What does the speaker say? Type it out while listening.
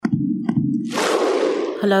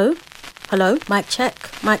Hello? Hello? Mic check?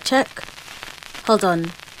 Mic check? Hold on.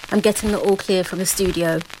 I'm getting the all clear from the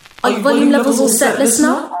studio. Are your volume levels all set, listener?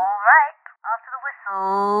 Alright, after the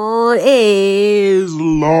whistle is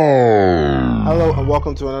long. Hello and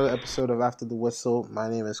welcome to another episode of After the Whistle. My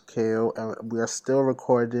name is KO and we are still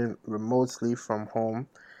recording remotely from home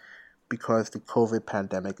because the COVID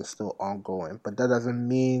pandemic is still ongoing. But that doesn't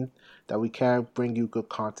mean that we can't bring you good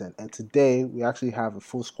content. And today we actually have a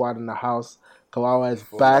full squad in the house. Kawawa is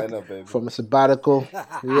back from a sabbatical.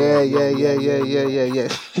 Yeah.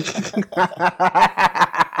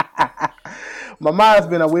 Mama has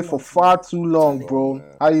been away for far too long, bro.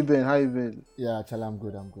 How you been? Yeah, Charlie, I'm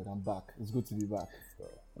good. I'm back. It's good to be back.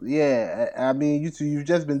 Yeah, I mean, you've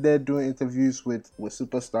just been there doing interviews with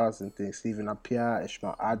superstars and things. Stephen Appiah,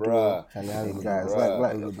 Ishmael Addo, guys.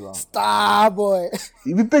 Like, Star boy.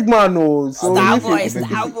 You be big man, no. So Star boy.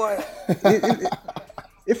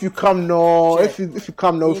 If you come no, if you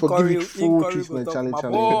come no, for give you full treatment, Charlie.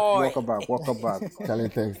 Welcome back. Charlie,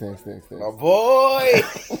 thanks. My boy.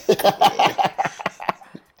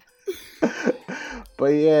 But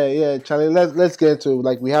yeah, Charlie. Let's get into it.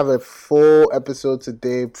 Like, we have a full episode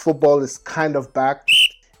today. Football is kind of back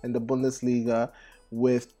in the Bundesliga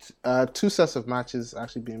with two sets of matches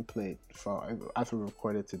actually being played after we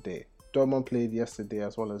recorded today. Dortmund played yesterday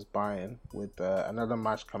as well as Bayern with another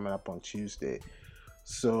match coming up on Tuesday.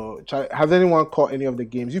 So, Charlie, has anyone caught any of the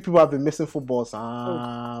games? You people have been missing football.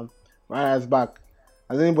 Right ass back.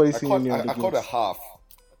 Has anybody seen any of the games? I caught a half.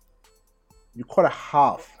 You caught a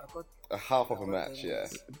half. A half of a match, yeah.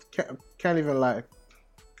 Can't even lie.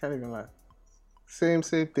 Same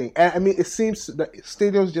thing. And I mean, it seems that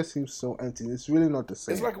stadiums just seem so empty. It's really not the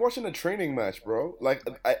same. It's like watching a training match, bro. Like,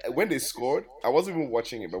 when they scored, I wasn't even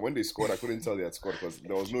watching it, but when they scored, I couldn't tell they had scored because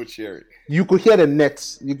there was no cheering. You could hear the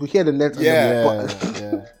nets.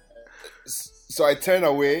 Yeah. So I turn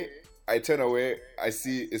away. I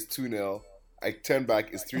see it's 2-0. I turn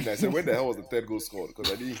back, it's 3-0. I said, when the hell was the third goal scored?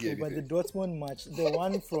 Because I didn't hear anything. But the Dortmund match, the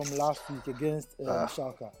one from last week against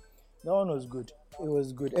Schalke, that one was good. It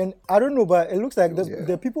was good. And I don't know, but it looks like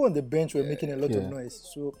the people on the bench were making a lot of noise.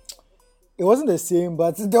 So it wasn't the same,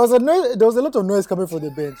 but there was a lot of noise coming from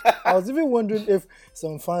the bench. I was even wondering if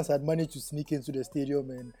some fans had managed to sneak into the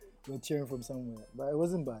stadium and were cheering from somewhere. But it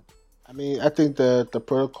wasn't bad. I mean, I think the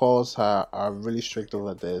protocols are really strict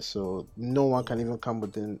over there, so no one can even come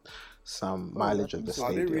within some mileage of the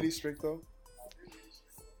stadium. Are they really strict though?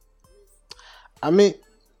 I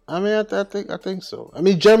think so. I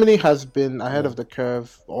mean, Germany has been ahead of the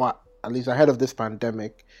curve, or at least ahead of this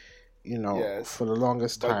pandemic, for the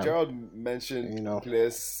longest time. But Gerald mentioned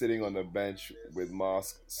players sitting on the bench with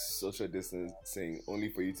masks, social distancing, only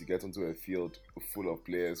for you to get onto a field full of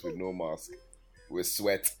players with no mask, with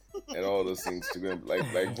sweat and all those things to go. Like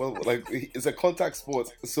it's a contact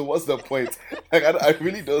sport. So what's the point? Like, I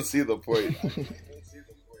really don't see the point.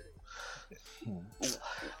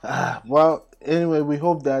 Well, anyway, we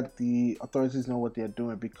hope that the authorities know what they're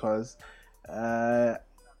doing because La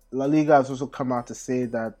Liga has also come out to say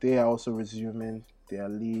that they are also resuming their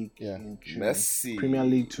league in June. Messi. Premier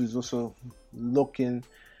League 2 is also looking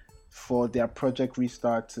for their project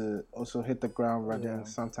restart to also hit the ground running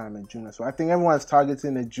sometime in June. So I think everyone's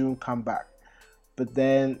targeting a June comeback. But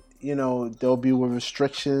then, there'll be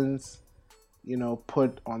restrictions,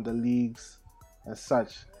 put on the leagues and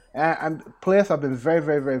such. And players have been very,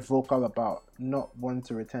 very, very vocal about not wanting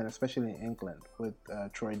to return, especially in England, with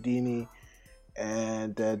Troy Deeney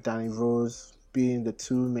and Danny Rose being the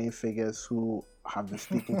two main figures who have been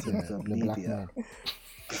speaking to the media.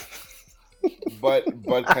 But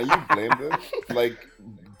can you blame them? Like,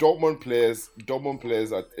 Dortmund players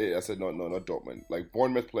are. I said no, not Dortmund. Like,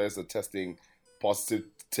 Bournemouth players are testing positive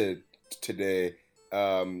today.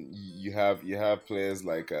 You have players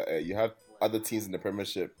like you have other teams in the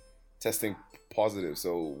Premiership testing positive.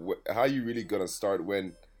 So how are you really gonna start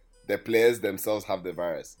when the players themselves have the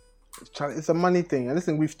virus? It's a money thing, and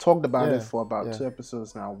listen, we've talked about it for about 2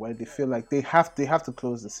 episodes now, where they feel like they have to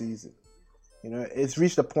close the season. It's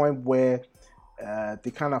reached a point where they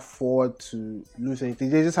can't afford to lose anything.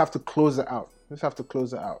 They just have to close it out.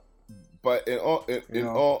 But in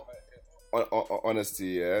all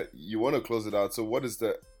honesty, you want to close it out. So what is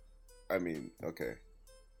the? I mean, okay.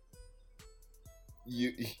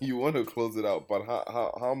 You want to close it out, but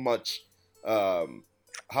how much? How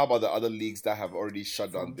about the other leagues that have already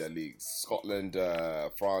shut down their leagues? Scotland,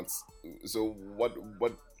 France. So what?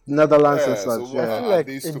 Netherlands and such. So I feel like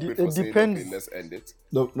it depends. Okay, let's end it.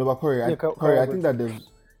 No, but Corey, I think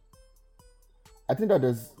that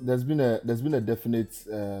there's been a definite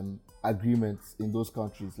agreement in those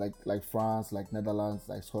countries like France, like Netherlands,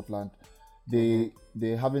 like Scotland, they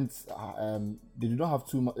haven't they do not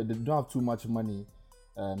have too much money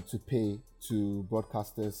to pay to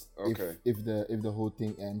broadcasters. Okay. If the whole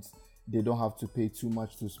thing ends, they don't have to pay too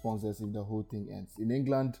much to sponsors if the whole thing ends. In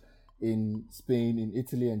England, in Spain, in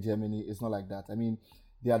Italy and Germany, it's not like that. I mean,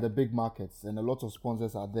 they are the big markets and a lot of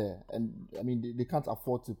sponsors are there. And I mean, they can't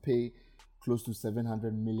afford to pay close to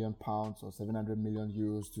 £700 million or 700 million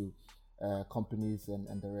euros to companies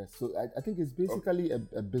and the rest. So I think it's basically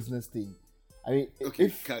a business thing. I mean,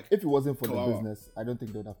 if it wasn't for the business, I don't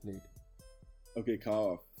think they would have played. Okay,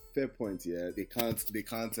 Carl, fair point. Yeah, they can't.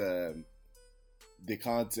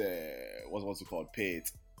 What's it called? Pay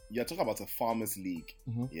it. You're talking about a farmers league,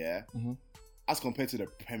 yeah. As compared to the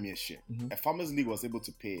Premiership, a farmers league was able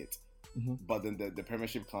to pay it, but then the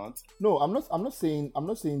Premiership can't. No, I'm not saying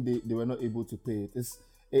they were not able to pay it.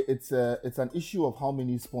 It's an issue of how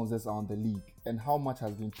many sponsors are on the league and how much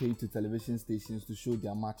has been paid to television stations to show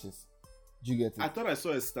their matches. Do you get it? I thought I saw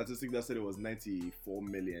a statistic that said it was 94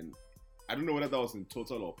 million. I don't know whether that was in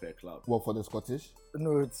total or per club. What, for the Scottish?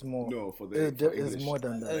 No, it's more. No, for it's more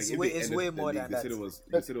than that. It's way more than that.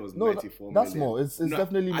 They said it was 94 that's million. more. It's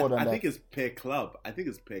definitely more than that. I think it's per club.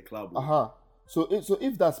 So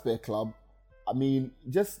if that's per club, I mean,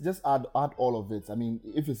 just add all of it. I mean,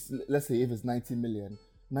 let's say if it's 90 million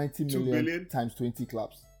times 20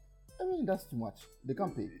 clubs. I mean, that's too much. They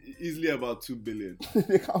can't pay. Easily about 2 billion.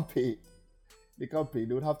 They can't pay. They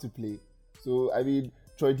would have to play. So I mean,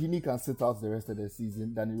 Troy Deeney can sit out the rest of the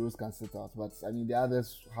season. Danny Rose can sit out, but I mean the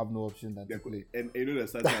others have no option than to play. And you know the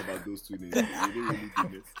sad thing about those two names, they don't really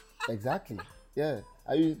do it. Exactly. Yeah.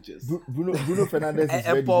 I mean, Bruno Fernandes is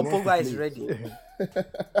ready. Pogba is ready.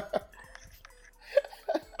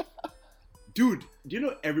 Dude, do you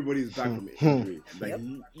know everybody's back from injury? Like,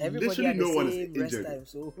 literally no one is injured. Time,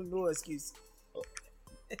 so no excuse.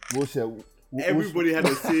 Everybody had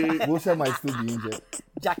the same. Wilshere might still be injured.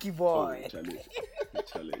 Jackie boy. Oh,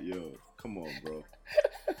 Charlie, yo, come on, bro.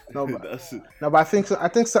 No, but I think so.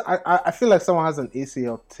 I feel like someone has an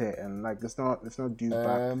ACL tear and like it's not due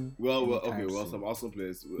back. Well, some Arsenal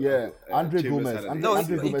players. Andre Gomez. Andre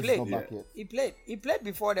Gomez is not back yet. He played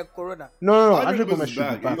before the corona. No. Andre Gomez should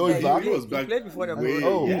be back. He was back. He played before the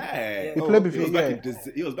corona. Yeah. He played before.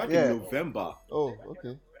 He was back in November. Oh,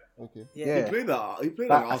 okay. Yeah. He played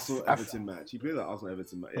an Arsenal Everton match.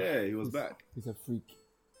 Yeah, he was back. He's a freak.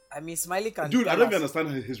 I mean, Smiley can. Dude, I don't even understand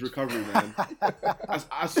his recovery, man.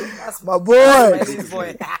 That's my boy.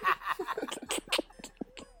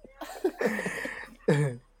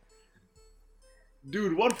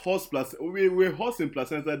 Dude, what horse plus? We're horse in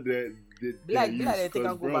placenta. They think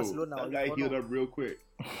I'll go Barcelona. That guy healed up real quick.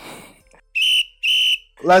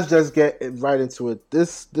 Let's just get right into it.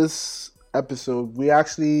 This episode, we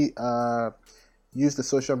actually use the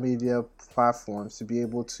social media platforms to be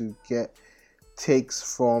able to get takes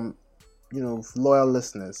from loyal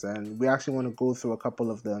listeners, and we actually want to go through a couple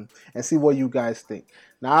of them and see what you guys think.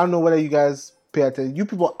 Now, I don't know whether you guys pay attention. You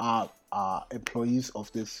people are employees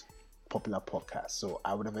of this popular podcast, so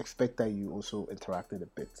I would have expected you also interacted a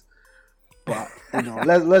bit. But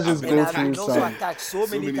let's just go through so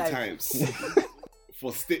many times.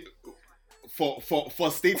 For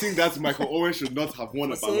stating that Michael Owen should not have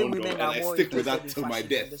won a Ballon d'Or, and I stick with that till my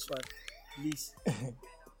death. Please.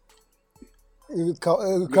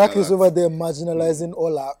 Crack is over there marginalizing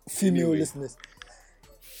all our female listeners.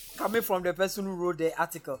 Coming from the person who wrote the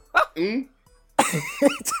article.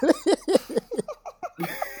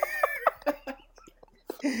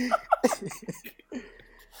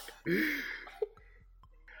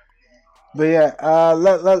 But yeah,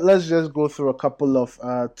 let's just go through a couple of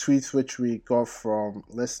tweets which we got from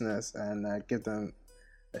listeners and give them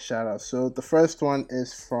a shout out. So the first one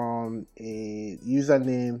is from a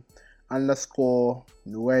username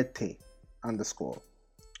 _Nuerte_.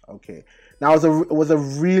 Okay. Now it was a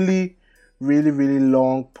really, really, really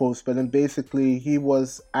long post, but then basically he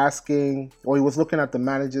was asking, or he was looking at the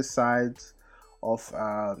manager's side of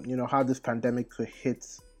how this pandemic could hit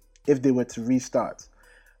if they were to restart,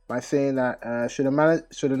 by saying that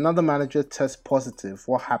should another manager test positive,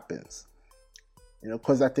 what happens?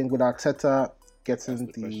 Because I think with Arteta getting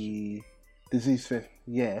the disease,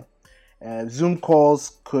 Zoom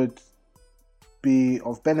calls could be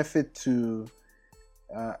of benefit to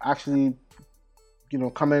actually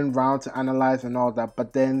coming round to analyze and all that,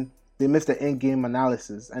 but then they miss the in-game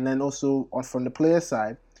analysis. And then also from the player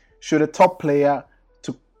side, should a top player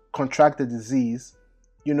to contract the disease,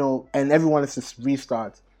 and everyone is to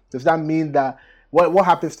restart, does that mean that what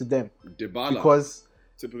happens to them? Dybala. Because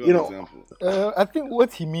Typical you know, example. I think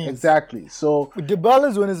what he means exactly. So the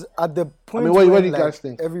balance one is at the point what when do you guys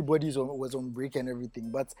think? everybody was on break and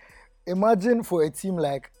everything. But imagine for a team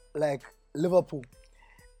like Liverpool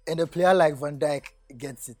and a player like Van Dijk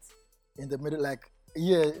gets it in the middle,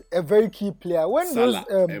 a very key player. When Salah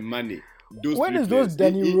those and Mane. when is those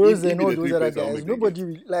Danny Rose and all those other guys? Nobody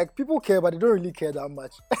really, people care, but they don't really care that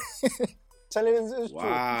much. Challenge is true.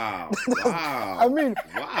 Wow. I mean,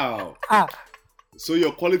 wow. So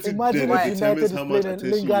your quality imagine then if United determines is how much playing and attention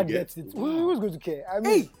you Lingard get. gets it. Who's going to care? I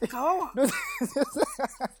mean, Hey, Kawawa. those-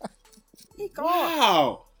 Hey, Kawawa.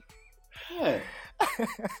 Wow. Hey.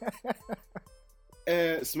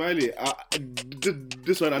 Smiley,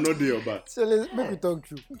 this one I know they about. so let's make we talk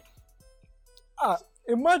true.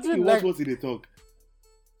 Imagine What did they talk?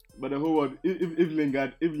 But the whole world, if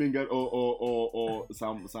Lingard or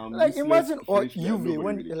some imagine or French player, Juve nobody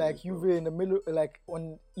when really cares, Juve bro. in the middle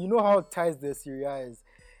on how tight the Serie A is,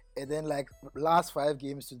 and then last 5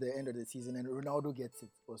 games to the end of the season and Ronaldo gets it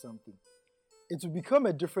or something. It will become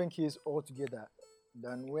a different case altogether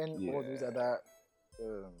than when all those other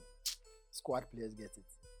squad players get it.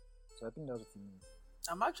 So I think that's what it means.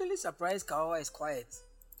 I'm actually surprised Kawawa is quiet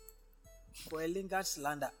for a Lingard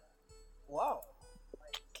slander. Wow.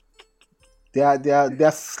 They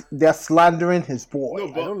are slandering his boy. No,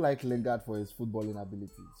 I but don't like Lingard for his footballing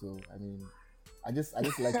ability. So I mean, I just like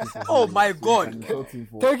him for Oh his- my so God. I'm insulting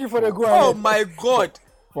for- Thank you for the go Oh ahead. my God.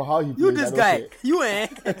 for how he You plays, this I don't guy. care. You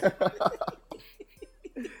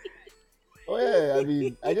Oh yeah, I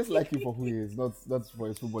mean, I just like him for who he is, not for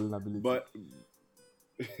his footballing ability. But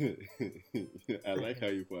I like how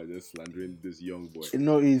you are just slandering this young boy. It's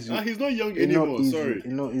not easy. He's not young It's not anymore. easy. Sorry. It's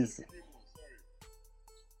not easy.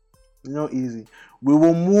 It's not easy.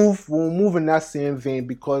 We'll move in that same vein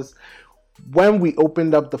because when we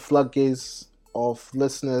opened up the floodgates of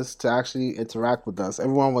listeners to actually interact with us,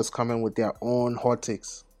 everyone was coming with their own hot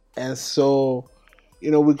takes. And so,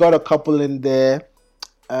 we got a couple in there.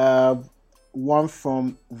 One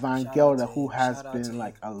from Van Shout Gelder, out to who him. has Shout out to been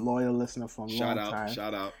him. a loyal listener for a long time.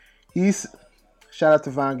 Shout out. Shout out to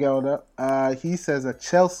Van Gelder. He says that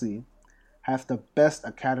Chelsea have the best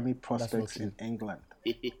academy prospects in England.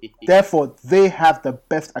 Therefore, they have the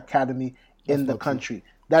best academy in the country.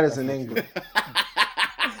 That is in England.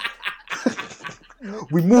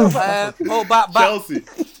 We move. but Chelsea.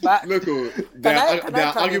 but Look, there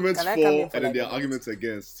are arguments can I for come in for and then like there a are arguments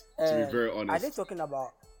against. To be very are honest. they talking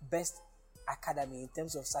about best academy in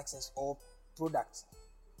terms of success or product?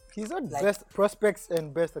 He's not best prospects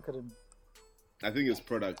and best academy. I think it's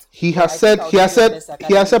product. He has said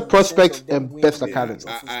prospects and best academy.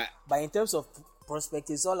 But in terms of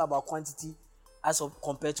prospect, it's all about quantity as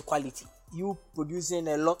compared to quality. You producing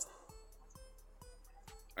a lot.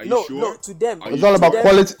 Are you No, sure? no, to them. It's all about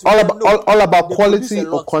quality. All about quality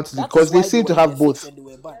or quantity because they seem to have both.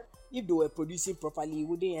 If they were producing properly, it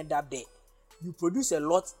wouldn't end up there. You produce a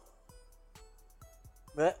lot.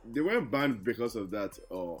 They weren't banned because of that,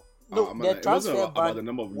 or No, the it wasn't transfer about the ban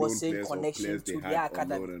number of loan was in players or connection players they to had their on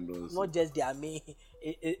academy, loan and those. not just their main.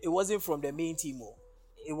 It wasn't from the main team.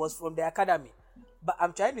 It was from the academy. But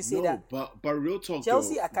I'm trying to say No, that but real talk,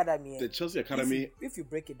 Chelsea though, academy. the Chelsea academy If you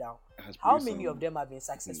break it down, has how produced many some- of them have been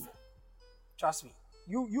successful? Trust me.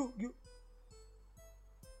 You.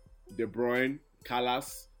 De Bruyne,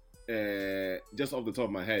 Callas, just off the top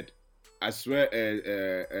of my head, I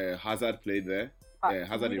swear Hazard played there.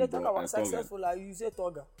 Hazard you in talk about Torgan. successful, like you say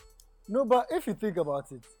Torgan. No, but if you think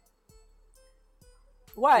about it,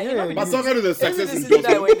 Why? Yeah, But Torgan is a success in Season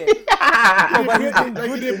that went there. no, but he's been Like,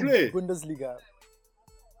 good they in play. Bundesliga.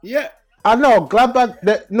 Yeah, I know Gladbach.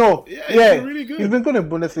 Yeah, he's been really good. He's been good in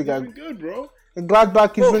he's Bundesliga. been good, bro. In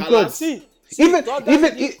Gladbach, he's been good. See, Even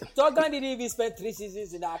Torgan didn't even spend 3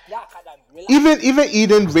 seasons in the academy. Relax. even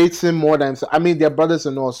Eden rates him more than himself. I mean, they're brothers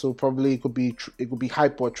and all, so probably it could be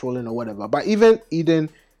hype or trolling or whatever. But even Eden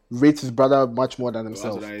rates his brother much more than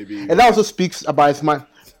himself, That's what I mean. and that also speaks about his mind.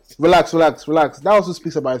 Relax. That also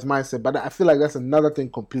speaks about his mindset. But I feel like that's another thing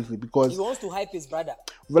completely because He wants to hype his brother.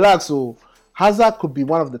 relax. So Hazard could be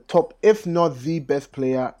one of the top, if not the best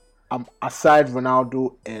player, aside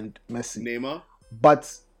Ronaldo and Messi. Neymar.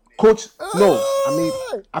 But coach, no. I mean,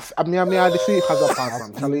 I see Hazard pass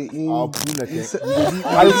him. Charlie, I'll pull like I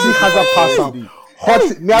see Hazard pass him.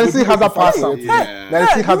 I see Hazard pass him. Yeah.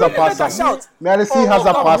 I see Hazard you pass make a shout. him. I see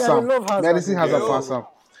Hazard pass I him. love Hazard. I see Hazard pass him.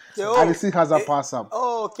 I see Hazard pass him.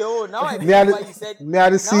 Oh, okay. Oh, now I Me, I know why you said. me,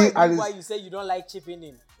 I see- now I I know see- why you say you don't like chipping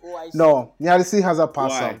in. Oh, I see. No, I see Hazard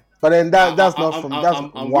pass Why? him. But then that's not from that's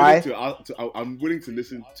I'm why. I'm willing to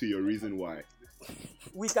listen to your reason why.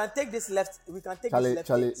 we can take this left. We can take Charlie,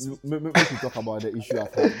 this left. make you talk about the issue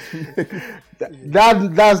at hand.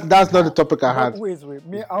 That's not the topic at hand. Wait.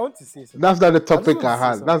 Me, I want to say something. That's not the topic I at just want to say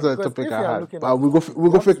hand. That's not the something, topic because at if you are hand. looking But at we it, go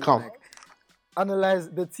you for have to, count. like, analyze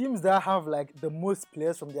the teams that have like the most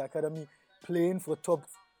players from the academy playing for top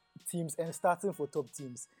teams and starting for top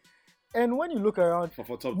teams. And when you look around,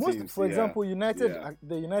 For top most, teams, for yeah. example, Yeah.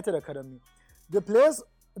 the United Academy, the players,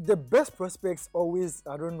 the best prospects always,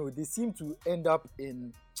 I don't know, they seem to end up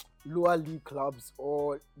in lower league clubs,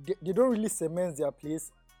 or they don't really cement their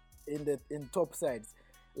place in top sides.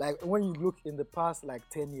 Like when you look in the past like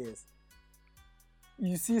 10 years,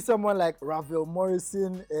 you see someone like Ravel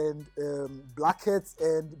Morrison and Blackett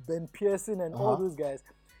and Ben Pearson and all those guys.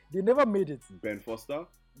 They never made it. Ben Foster.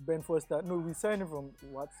 Ben Foster. No, we signed him from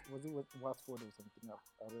Watford or something.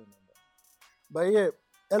 I don't remember. But yeah,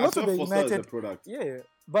 a lot of the Foster is United a product. Yeah,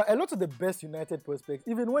 but a lot of the best United prospects,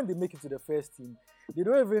 even when they make it to the first team, they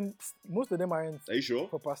don't even. Most of them aren't Are you sure?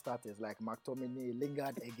 proper starters, like McTominay,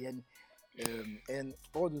 Lingard again, and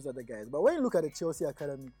all those other guys. But when you look at the Chelsea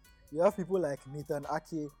Academy, you have people like Nathan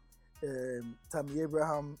Ake, Tammy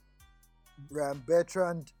Abraham, Ryan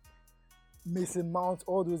Bertrand, Mason Mount,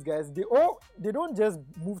 all those guys. They don't just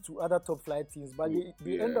move to other top flight teams, but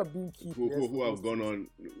they end up being key players. Who have gone on?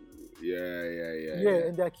 Yeah,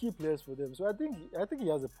 and they're key players for them. So I think he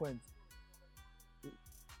has a point.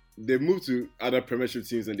 They moved to other Premiership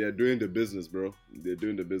teams and they're doing the business, bro. They're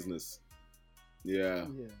doing the business. Yeah.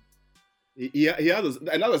 He has,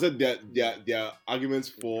 and as I said, there are arguments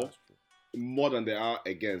for more than there are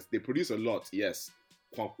against. They produce a lot, yes,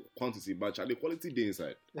 quantity, but Charlie, quality day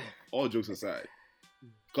inside. All jokes aside,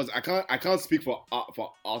 because I can't speak for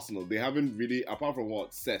Arsenal. They haven't really, apart from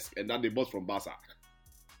what Cesc and that they bought from Barca.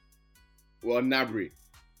 Well, Gnabry.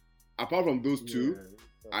 Apart from those two,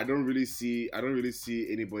 I don't really see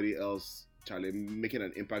anybody else, Charlie, making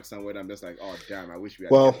an impact somewhere. I'm just like, oh damn, I wish we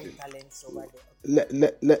had kept him.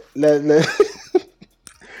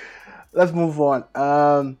 Let's move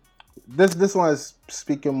on. This one is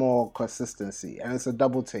speaking more consistency, and it's a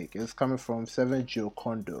double take. It's coming from 7 Gio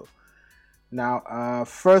Kondo. Now,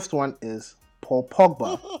 first one is Paul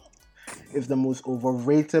Pogba is the most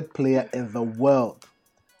overrated player in the world.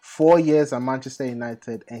 4 years at Manchester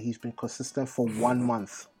United, and he's been consistent for 1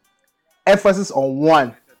 month. Emphasis on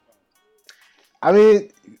one. I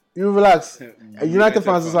mean, you relax. United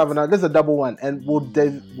fans also have another. This is a double one. And will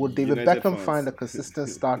David Beckham find a consistent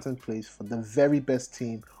starting place for the very best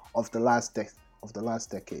team of the last decade? Of the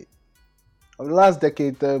last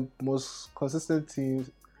decade, the most consistent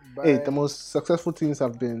teams, the most successful teams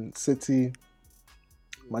have been City,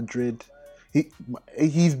 Madrid.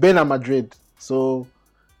 He's been at Madrid, so.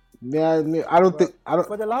 Yeah, I don't think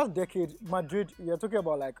for the last decade, Madrid. You're talking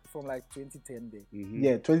about like from like 2010 day. Mm-hmm.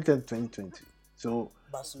 Yeah, 2010 to 2020. So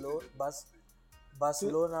Barcelona.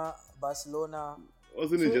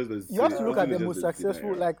 Wasn't it just the you have to look at the most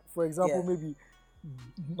successful, like for example, maybe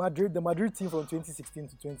Madrid, the Madrid team from 2016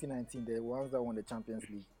 to 2019, the ones that won the Champions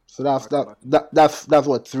League. So that's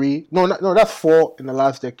what 3? No, that's 4 in the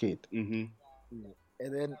last decade. Mm-hmm.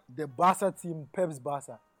 And then the Barca team, Pep's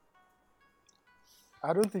Barca.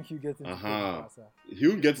 I don't think you get into Pep's Barca.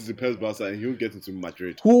 He'll get into Pep's Barca and he'll get into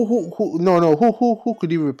Madrid. Who could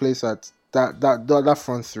he replace at that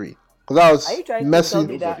front 3? Because that was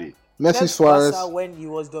Messi, Messi, Suarez. Barca when he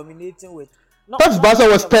was dominating with Pep's Barca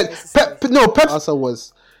was Pep's Barca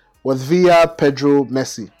was Villa, Pedro,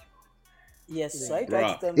 Messi. Yes, so I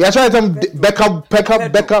tried to tell Yeah, trying to tell me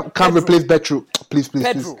Beckham can't replace Petro. Please.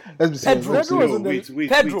 Pedro. Let's be serious.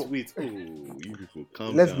 Wait. Oh, you people,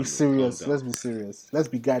 calm Let's down. be serious. Let's be serious. Let's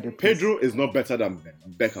be guided. Please. Pedro is not better than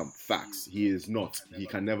Beckham. Facts. He is not. He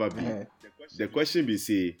can never be. The question be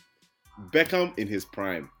say, Beckham in his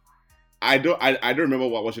prime. I don't remember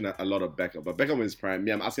watching a lot of Beckham, but Beckham in his prime.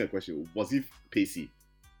 I'm asking a question. Was he pacey?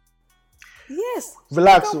 Yes.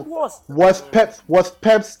 Relax. Was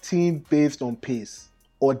Pep's team based on pace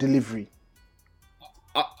or delivery?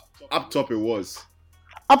 Up top it was.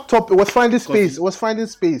 Up top it was finding space.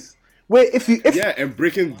 Where and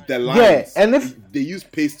breaking the lines. Yeah, and if they use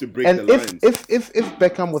pace to break the lines. If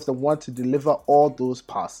Beckham was the one to deliver all those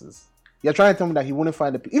passes, you're trying to tell me that he wouldn't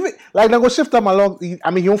find a even like go shift him along. He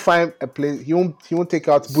won't find a place. He won't take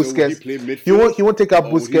out Busquets. He won't take out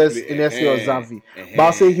Busquets, Iniesta or Xavi. But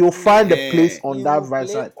I'll say he'll find a place on that right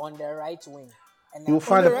side. On the right wing. And he'll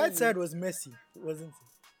find the right side was Messi, wasn't it?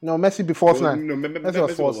 No, Messi be false 9. No, Messi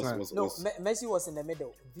was false 9. Messi was in the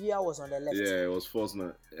middle. Villa was on the left. Yeah, it was false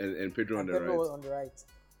 9, and Pedro on the right. Pedro was on the right.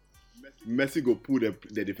 Messi go pull the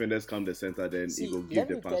defenders come the center, then he go give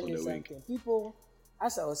the pass on the wing. People,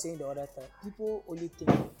 as I was saying the other time, people only think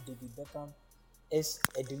David Beckham is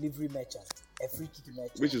a delivery merchant, a free kick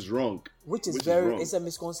merchant. Which is wrong. Which is wrong. It's a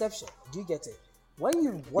misconception. Do you get it? When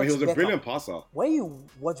you watch But he was a Beckham, brilliant passer. When you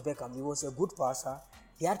watch Beckham, he was a good passer.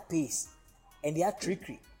 He had pace, and he had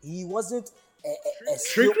trickery. He wasn't a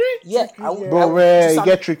Trickery? Yeah, But where you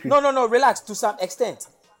get trickery? No. Relax. To some extent,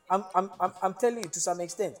 I'm telling you to some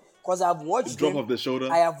extent, because I've watched Drop him. off the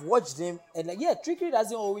shoulder. I have watched him, and trickery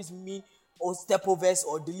doesn't always mean step overs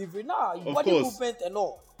or delivery. Nah, body course. movement and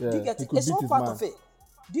all. Yeah, Do you get he it? could It's beat all his part man. of it.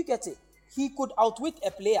 Do you get it? He could outwit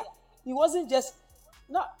a player. He wasn't just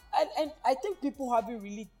and I think people haven't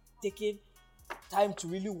really taken time to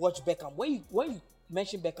really watch Beckham. When you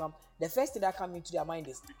mention Beckham, the first thing that comes into their mind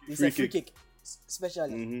is a free kick,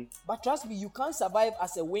 especially. Mm-hmm. But trust me, you can't survive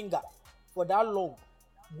as a winger for that long.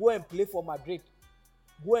 Go and play for Madrid.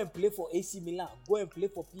 Go and play for AC Milan. Go and play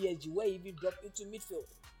for PSG. Where you even drop into midfield.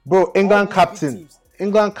 Bro, England All these big captain. teams.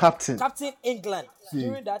 England captain. Captain England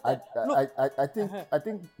during that time. Look, I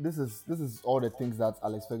think this is all the things that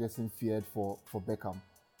Alex Ferguson feared for Beckham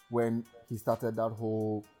when he started that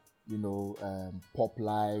whole pop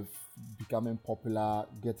life, becoming popular,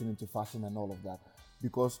 getting into fashion and all of that.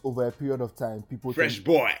 Because over a period of time, people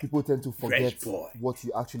tend to forget what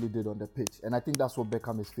you actually did on the pitch, and I think that's what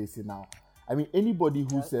Beckham is facing now. I mean, anybody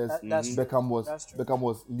who says Beckham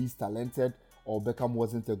was least talented or Beckham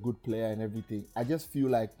wasn't a good player and everything, I just feel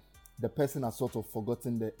like the person has sort of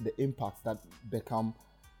forgotten the impact that Beckham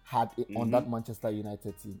had on that Manchester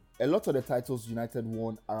United team. A lot of the titles United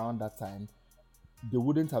won around that time, they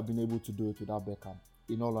wouldn't have been able to do it without Beckham,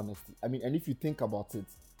 in all honesty. I mean, and if you think about it,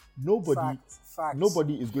 nobody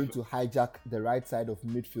is going to hijack the right side of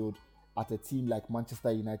midfield at a team like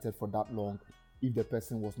Manchester United for that long if the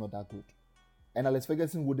person was not that good. And Alex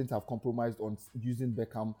Ferguson wouldn't have compromised on using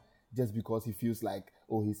Beckham just because he feels like,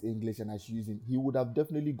 he's English and I should use him. He would have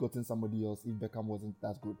definitely gotten somebody else if Beckham wasn't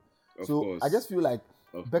that good. Of so course. I just feel like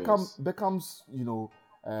Beckham's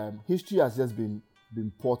history has just been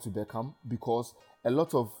poor to Beckham, because a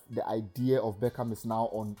lot of the idea of Beckham is now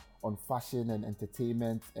on fashion and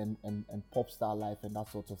entertainment and pop star life and that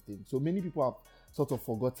sort of thing. So many people have sort of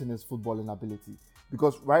forgotten his footballing ability,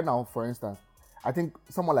 because right now, for instance, I think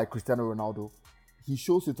someone like Cristiano Ronaldo, he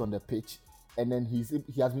shows it on the pitch, and then he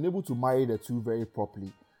has been able to marry the two very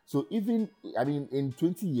properly. So even, I mean, in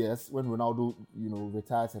 20 years, when Ronaldo,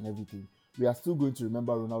 retires and everything, we are still going to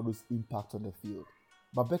remember Ronaldo's impact on the field.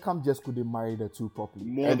 But Beckham just couldn't marry the two properly.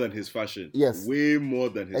 More than his fashion. Yes. Way more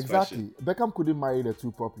than his fashion. Exactly. Beckham couldn't marry the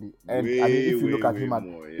two properly. And if you look at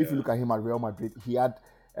him at Real Madrid, he had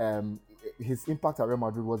his impact at Real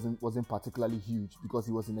Madrid wasn't particularly huge, because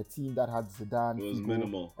he was in a team that had Zidane,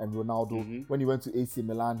 Figo, and Ronaldo. Mm-hmm. When he went to AC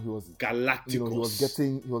Milan, he was Galacticos.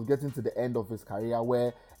 He was getting to the end of his career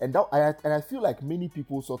I feel like many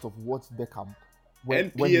people sort of watched Beckham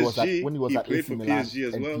when he was at AC Milan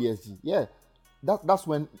PSG and well. PSG. Yeah. That's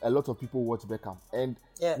when a lot of people watch Beckham. And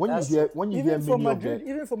when you hear even for many Madrid,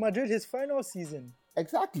 even for Madrid, his final season.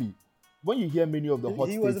 Exactly. When you hear many of the hot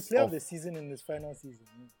takes, he was the player of the season in his final season.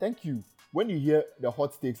 Thank you. When you hear the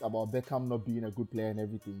hot takes about Beckham not being a good player and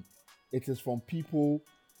everything, it is from people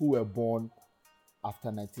who were born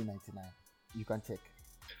after 1999. You can check.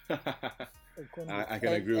 I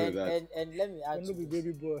can agree with that. And let me add to this.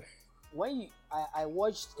 Baby boy. When I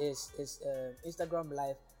watched his Instagram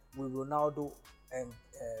live with Ronaldo and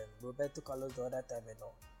Roberto Carlos the other time and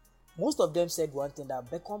all, most of them said one thing, that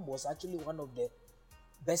Beckham was actually one of the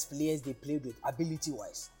best players they played with,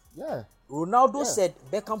 ability-wise. Yeah. Ronaldo said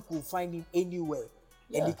Beckham could find him anywhere,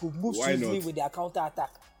 and he could move Why smoothly not? with their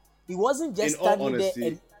counter-attack. He wasn't just In all standing honesty, there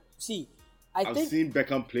and see. I've seen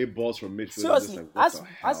Beckham play balls from midfield. Seriously, as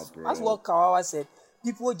as what Kawawa said,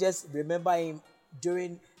 people just remember him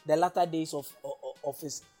during the latter days of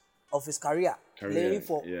his career playing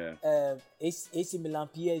for AC Milan,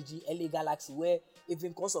 PSG, LA Galaxy, where even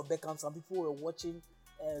because of Beckham, some people were watching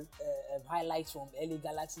highlights from LA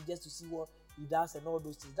Galaxy just to see what he does and all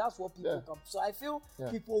those things. That's what people come. So I feel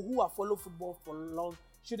people who have followed football for long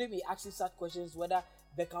shouldn't be asking such questions whether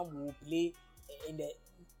Beckham will play in the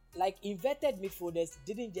inverted midfielders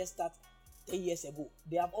didn't just start 10 years ago.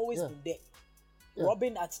 They have always been there. Yeah.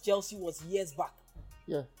 Robin at Chelsea was years back.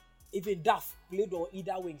 Yeah. Even Duff played on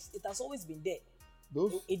either wings. It has always been there.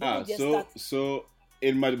 It didn't just start. So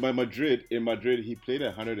in Madrid, he played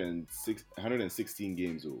 116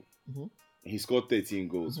 games. Mm-hmm. He scored 13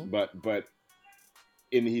 goals. Mm-hmm. But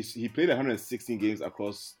he played 116 games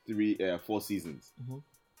across 4 seasons. Mm-hmm.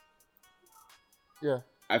 Yeah.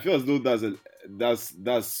 I feel as though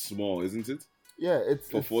that's small, isn't it? Yeah, it's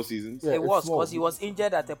 4 seasons. Yeah, it was because he was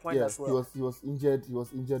injured at a point as well. He was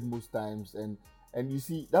injured most times, and And you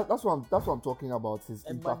see, that's what I'm talking about. His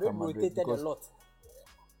and impact Madrid on Madrid rotated because a lot.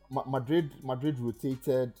 Madrid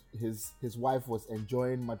rotated. His wife was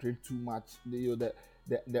enjoying Madrid too much.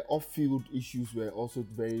 The off-field issues were also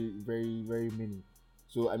very, very, very many.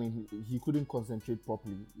 So I mean, he couldn't concentrate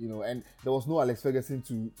properly, and there was no Alex Ferguson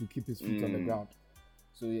to keep his feet on the ground.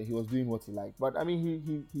 So yeah, he was doing what he liked. But I mean,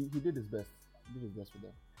 he did his best. He did his best for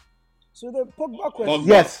them. So the Pogba question.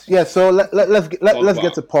 Yes. So let's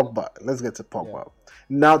get to Pogba. Let's get to Pogba. Yeah.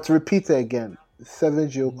 Now to repeat it again,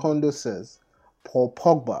 7G Kondo says Paul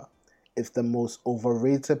Pogba is the most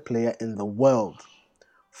overrated player in the world.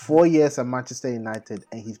 4 years at Manchester United,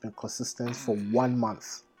 and he's been consistent for 1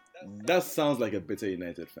 month. That sounds like a bitter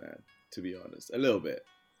United fan, to be honest. A little bit.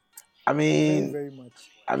 I mean, very much.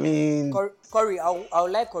 I mean, Corey, I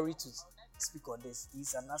would like Corey to speak on this.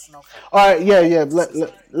 He's a national fan. All right, yeah.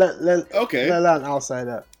 Let okay. Let an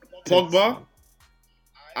outsider. Pogba.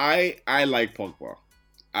 I like Pogba.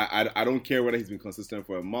 I don't care whether he's been consistent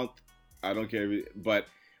for a month. I don't care, but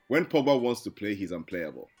when Pogba wants to play, he's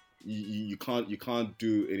unplayable. You can't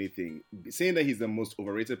do anything. Saying that he's the most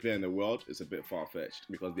overrated player in the world is a bit far-fetched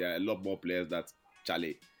because there are a lot more players that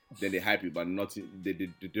Charlie. Then they hype you, but they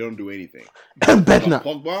don't do anything.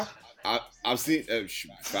 Pogba, I've seen.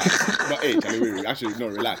 But hey, Charlie, wait, actually, no,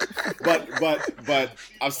 relax. But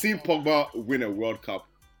I've seen Pogba win a World Cup,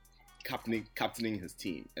 captaining his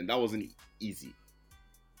team, and that wasn't easy.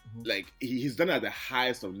 Mm-hmm. Like he's done it at the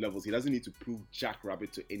highest of levels. He doesn't need to prove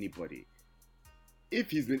jackrabbit to anybody.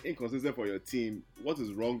 If he's been inconsistent for your team, what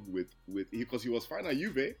is wrong with because he was fine at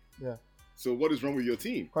Juve? Yeah. So what is wrong with your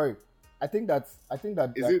team? Correct. I think that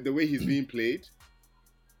is it the way he's being played?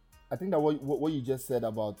 I think that what you just said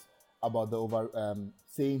about the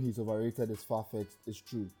saying he's overrated is far-fetched is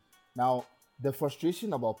true. Now, the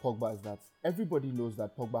frustration about Pogba is that everybody knows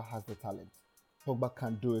that Pogba has the talent. Pogba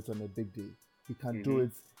can do it on a big day. He can do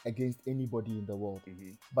it against anybody in the world.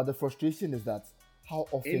 Mm-hmm. But the frustration is that how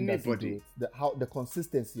often does he do it? The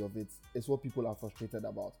consistency of it is what people are frustrated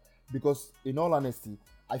about. Because in all honesty,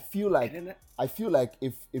 I feel like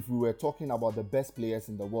if we were talking about the best players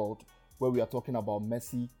in the world, where we are talking about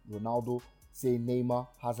Messi, Ronaldo, say Neymar,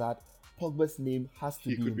 Hazard, Pogba's name has to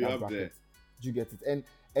be in that bracket. There. Do you get it?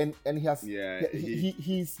 And he has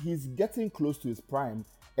he's getting close to his prime,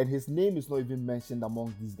 and his name is not even mentioned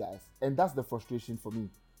among these guys, and that's the frustration for me.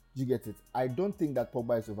 Do you get it? I don't think that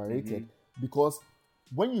Pogba is overrated because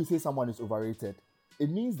when you say someone is overrated, it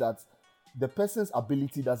means that the person's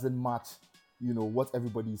ability doesn't match, what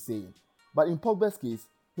everybody is saying. But in Pogba's case,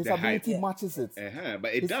 his ability matches it.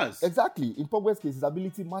 But it does. Exactly. In Pogba's case, his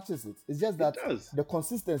ability matches it. It's just that the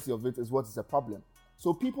consistency of it is what is a problem.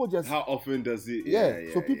 So people just... How often does it...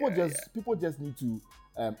 People just need to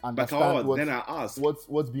understand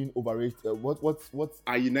what's being overrated. What's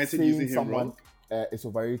are United using him wrong? Is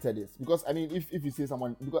overrated is because I mean if you say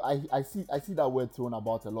someone, because I see that word thrown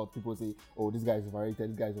about a lot. People say, oh, this guy is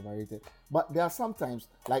overrated, but there are sometimes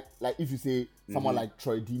like if you say someone like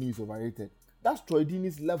Troy Deeney is overrated, that's Troy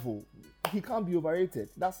Deeney's level. He can't be overrated.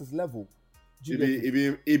 That's his level.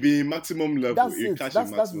 It be maximum level. That's it. That's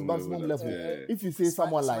his maximum level. If you say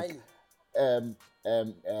someone like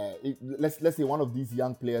let's say one of these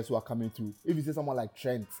young players who are coming through, if you say someone like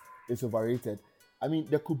Trent is overrated, I mean,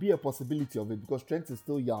 there could be a possibility of it because Trent is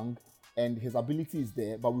still young and his ability is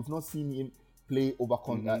there, but we've not seen him play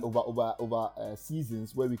over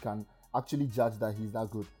seasons where we can actually judge that he's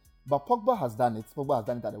that good. But Pogba has done it. Pogba has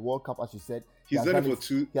done it at the World Cup, as you said. He's done it for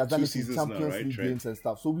two seasons now, right? Champions League games and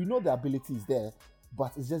stuff. So we know the ability is there,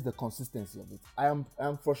 but it's just the consistency of it. I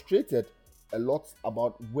am frustrated a lot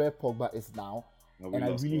about where Pogba is now, and I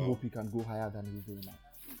really hope he can go higher than he's doing now.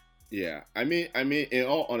 Yeah, I mean, in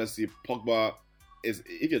all honesty, Pogba is,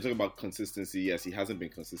 if you're talking about consistency, yes, he hasn't been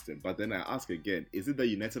consistent. But then I ask again, is it that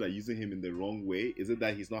United are using him in the wrong way? Is it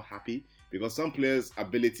that he's not happy? Because some players'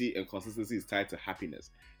 ability and consistency is tied to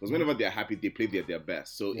happiness. Because whenever they're happy, they play their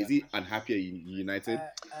best. So is he unhappy at United?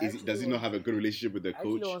 Does he not have a good relationship with the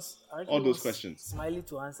coach? All those questions. Smiley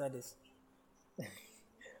to answer this.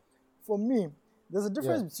 For me, there's a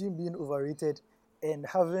difference between being overrated and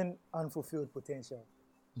having unfulfilled potential.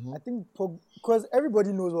 I think because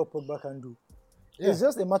everybody knows what Pogba can do. It's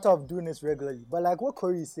just a matter of doing this regularly. But like what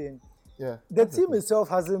Corey is saying, the team itself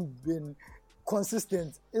hasn't been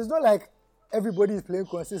consistent. It's not like everybody is playing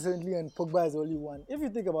consistently and Pogba is only one. If you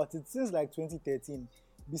think about it, since like 2013,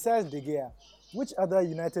 besides De Gea, which other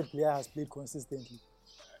United player has played consistently?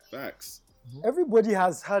 Facts. Everybody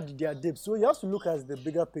has had their dips. So you have to look at the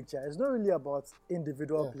bigger picture. It's not really about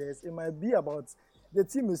individual players. It might be about the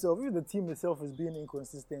team itself. If the team itself is being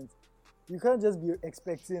inconsistent, You can't just be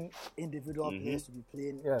expecting individual players to be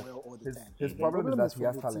playing well all the time. His problem is that he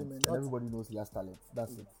has talent, and everybody knows he has talent.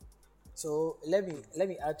 That's it. So let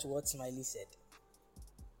me add to what Smiley said.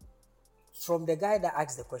 From the guy that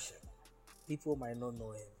asked the question, people might not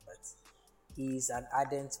know him, but he is an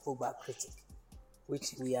ardent Pogba critic,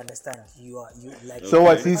 which we understand. You like. So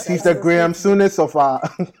what? He's the Graham Souness of our.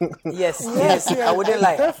 Yes, I wouldn't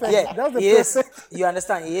lie. Perfect. Yeah, he is. You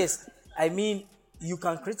understand? He is. I mean, you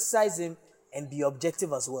can criticize him and be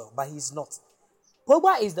objective as well, but he's not.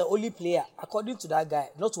 Pogba is the only player, according to that guy,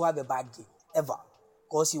 not to have a bad game ever,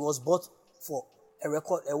 because he was bought for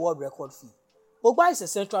a world record fee. Pogba is a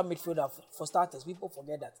central midfielder for starters. People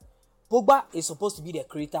forget that. Pogba is supposed to be the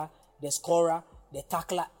creator, the scorer, the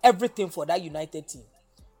tackler, everything for that United team.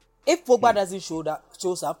 If Pogba doesn't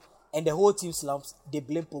shows up and the whole team slumps, they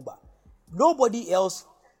blame Pogba. Nobody else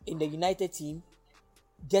in the United team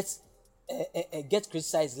gets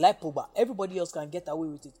criticized like Pogba. Everybody else can get away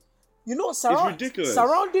with it. You know,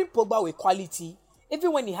 surrounding Pogba with quality,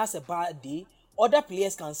 even when he has a bad day, other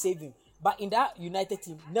players can save him. But in that United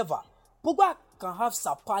team, never. Pogba can have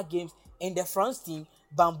subpar games in the France team,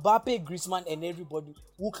 Mbappe, Griezmann, and everybody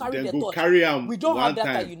will carry the torch. We don't have that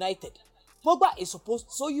at United. Pogba is supposed,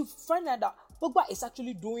 so you find out that Pogba is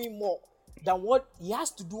actually doing more than what he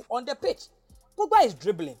has to do on the pitch. Pogba is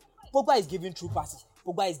dribbling. Pogba is giving true passes.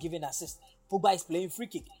 Pogba is giving assists. Pogba is playing free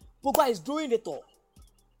kick. Pogba is doing it all.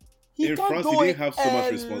 In France, he didn't have so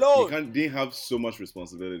much responsibility. He didn't have so much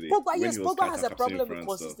responsibility. Pogba has a problem with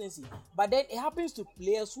consistency. But then it happens to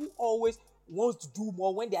players who always want to do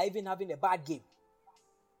more when they are even having a bad game.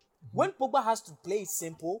 When Pogba has to play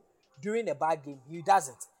simple during a bad game, he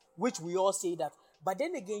doesn't. Which we all say that. But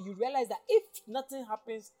then again, you realize that if nothing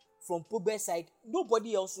happens from Pogba's side,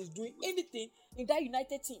 nobody else is doing anything in that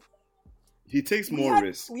United team. He takes more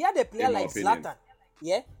risk. We had a player like Zlatan.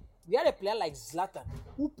 Yeah? We had a player like Zlatan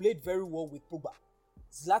who played very well with Pogba.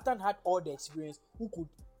 Zlatan had all the experience, who could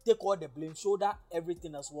take all the blame, shoulder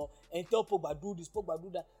everything as well, and tell Pogba, do this, Pogba, do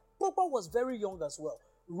that. Pogba was very young as well.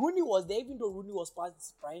 Rooney was there, even though Rooney was past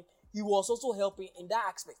his prime, he was also helping in that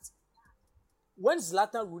aspect. When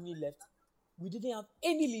Zlatan Rooney left, we didn't have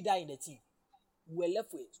any leader in the team. We were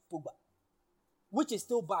left with Pogba, which is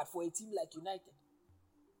still bad for a team like United.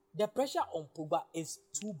 The pressure on Pogba is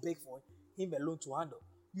too big for him alone to handle.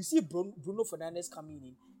 You see Bruno Fernandes coming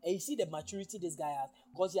in, and you see the maturity this guy has,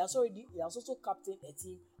 because he has also captained a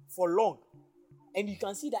team for long, and you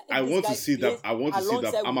can see that. I want to see that.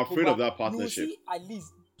 I'm afraid of that partnership. You see at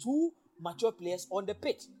least two mature players on the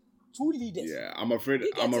pitch, two leaders. Yeah, I'm afraid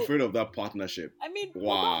of that partnership. I mean,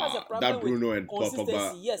 wow, has a problem that Bruno and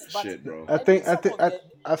Pogba shit, bro. I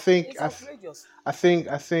think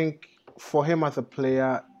for him as a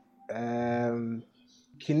player,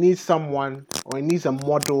 he needs someone, or he needs a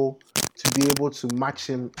model to be able to match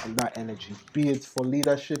him in that energy, be it for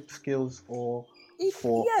leadership skills or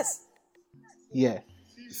for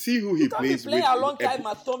See who he plays with. Alongside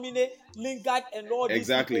McTominay, Lingard, and all these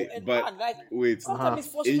exactly. people. But wait,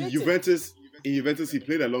 in Juventus, he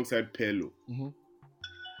played alongside Pirlo.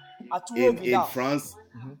 In France,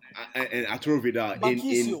 and Arturo Vidal.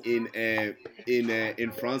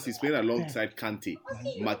 In France, he's playing alongside Kante,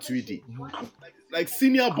 Matuidi. Like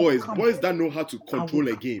senior boys that know how to control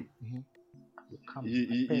a game. But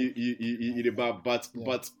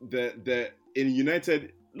the in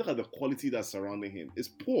United, look at the quality that's surrounding him. It's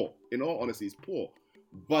poor. In all honesty, it's poor.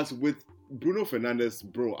 But with Bruno Fernandes,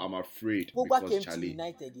 bro, I'm afraid. Pogba came to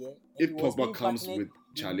United, yeah. If Pogba comes with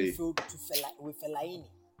Charlie, with Fellaini,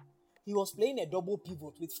 he was playing a double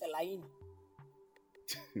pivot with Fellaini.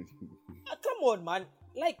 Come on, man!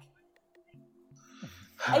 Like,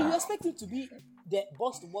 are you expecting to be the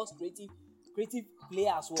box-to-box creative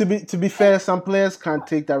player as well? To be fair, some players can't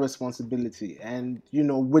take that responsibility, and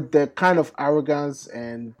with the kind of arrogance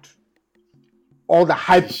and all the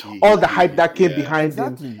hype that came behind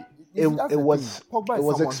him, it was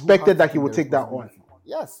expected that he would take that on.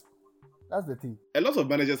 Yes, that's the thing. A lot of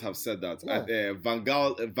managers have said that. Yeah. Van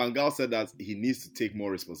Gaal said that he needs to take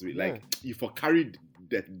more responsibility. Yeah. Like, you carried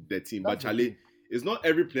the team, but Charlie, it's not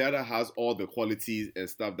every player that has all the qualities and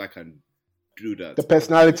stuff that can do that. The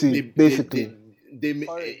personality, basically. They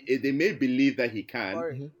may believe that he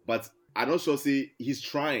can, but I don't sure see he's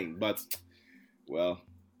trying. But well,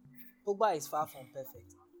 Pogba is far from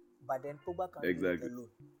perfect, but then Pogba can't do it alone.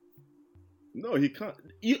 No, he can't.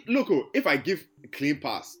 Look, if I give a clean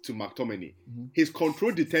pass to McTominay, his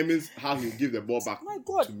control determines how he'll give the ball back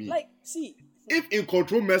to me. Like, see, if in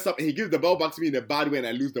control mess up and he gives the ball back to me in a bad way and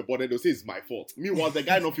I lose the ball, then they'll say it's my fault. Meanwhile, the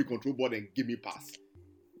guy not feel control ball and give me pass.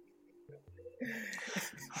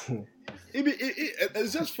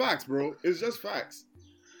 It's just facts, bro. It's just facts.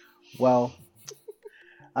 Well,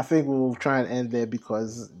 I think we'll try and end there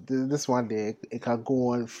because this one day it can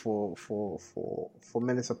go on for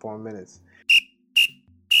minutes upon minutes.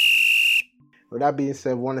 With that being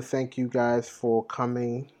said, I want to thank you guys for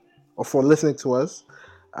coming or for listening to us.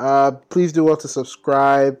 Please do well to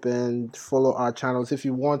subscribe and follow our channels. If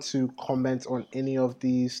you want to comment on any of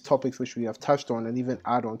these topics which we have touched on and even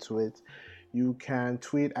add on to it, you can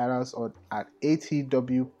tweet at us at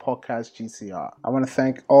ATW Podcast GCR. I want to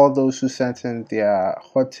thank all those who sent in their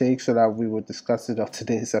hot takes so that we would discuss it on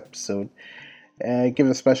today's episode. And give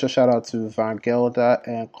a special shout out to Van Gelder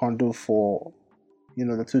and Kondo for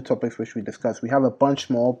the two topics which we discussed. We have a bunch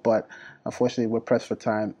more, but unfortunately we're pressed for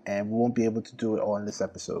time and we won't be able to do it all in this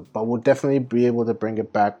episode. But we'll definitely be able to bring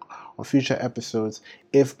it back on future episodes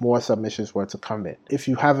if more submissions were to come in. If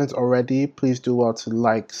you haven't already, please do well to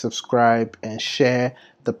like, subscribe, and share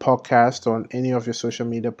the podcast on any of your social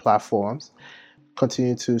media platforms.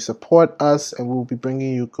 Continue to support us and we'll be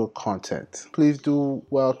bringing you good content. Please do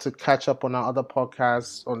well to catch up on our other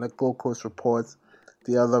podcasts on the Gold Coast Report,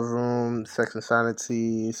 The Other Room, Sex and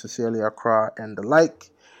Sanity, Cecilia Accra, and the like.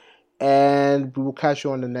 And we will catch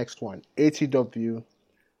you on the next one. ATW.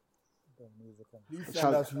 Please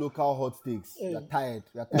send us local hot takes. We're tired.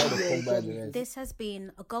 We're tired of Pogba. This has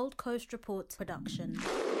been a Gold Coast Report production.